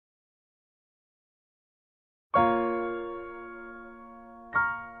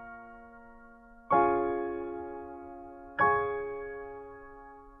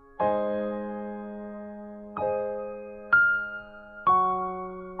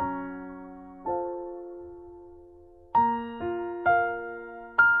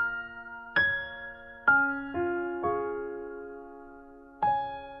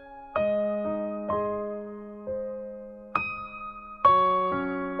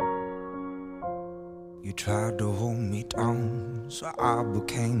You tried to hold me down, so I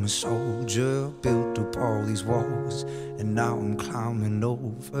became a soldier. Built up all these walls, and now I'm climbing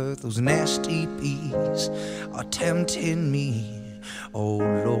over. Those nasty bees are tempting me, oh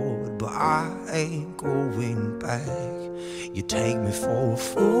Lord, but I ain't going back. You take me for a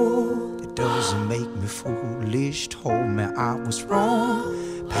fool, it doesn't make me foolish. Told me I was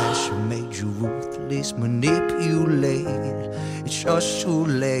wrong, passion made you ruthless. Manipulate, it's just too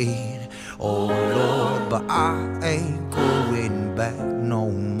late. Oh Lord, but I ain't going back no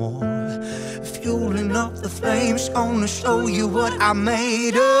more. Fueling up the flames, gonna show you what I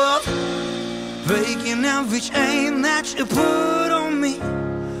made of. Breaking every chain that you put on me.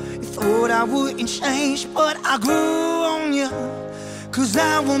 You thought I wouldn't change, but I grew on you. Cause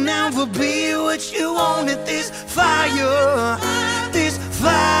I will never be what you wanted. This fire's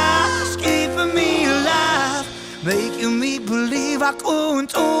keeping me alive, making me believe I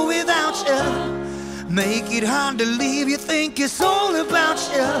couldn't do without you. Make it hard to leave, you think it's all about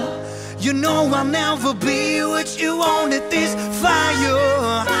you. You know I'll never be what you wanted. This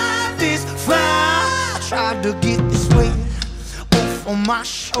fire, tried to get this weight off on my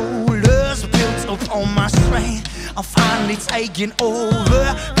shoulders, built up on my strength. I'm finally taking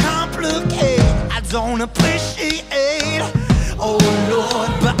over. Complicate, I don't appreciate. Oh Lord,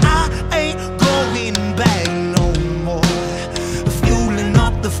 but I ain't going back no more. Fueling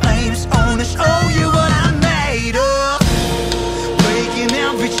up the flames, gonna show you what I made of. Breaking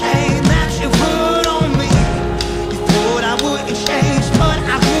every chain that you put on me. You thought I wouldn't change, but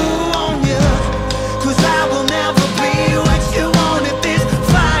I grew on you. Cause I will never be what you wanted. This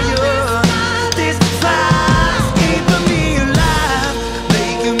fire's keeping me alive,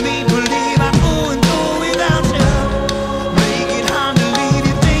 making me believe I couldn't do without you. Make it hard to leave,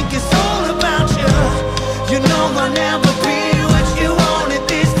 you think it's all about you. You know I'll never be what you wanted.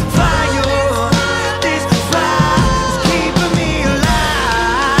 This fire's keeping me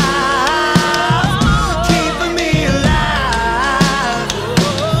alive, keeping me alive,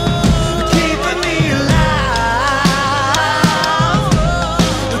 keeping me alive.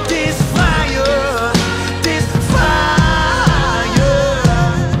 This fire,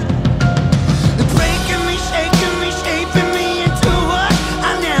 breaking me, shaking me, shaping me into what I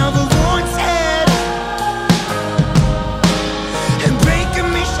never wanted. And breaking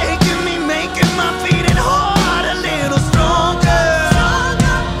me, shaking me, making my beating heart a little stronger.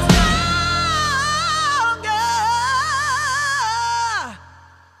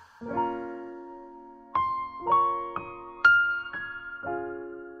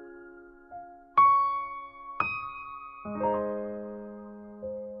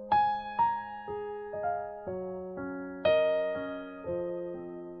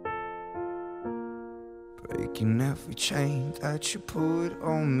 Breaking every chain that you put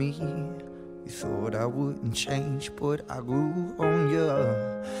on me. You thought I wouldn't change, but I grew on you.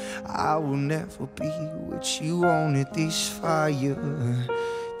 I will never be what you wanted. This fire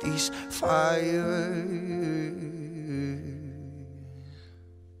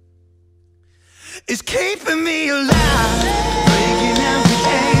is keeping me alive. Breaking every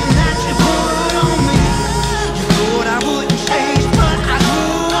chain that you put on me. You thought I wouldn't change, but I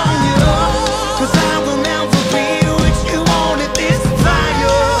grew on you. Cause I will never be what you wanted. This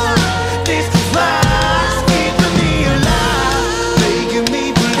fire's keeping me alive, making me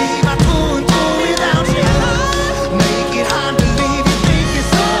believe I couldn't do without you. Make it hard to leave, you think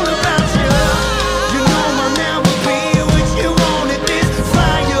it's all about you. You know I'll never be what you wanted. This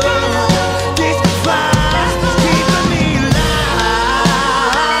fire's keeping me alive,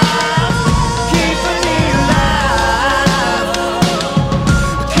 keeping me alive,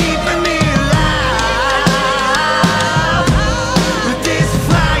 keeping me alive. This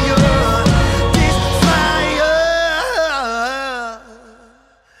fire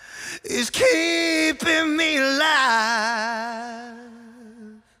is keeping me alive.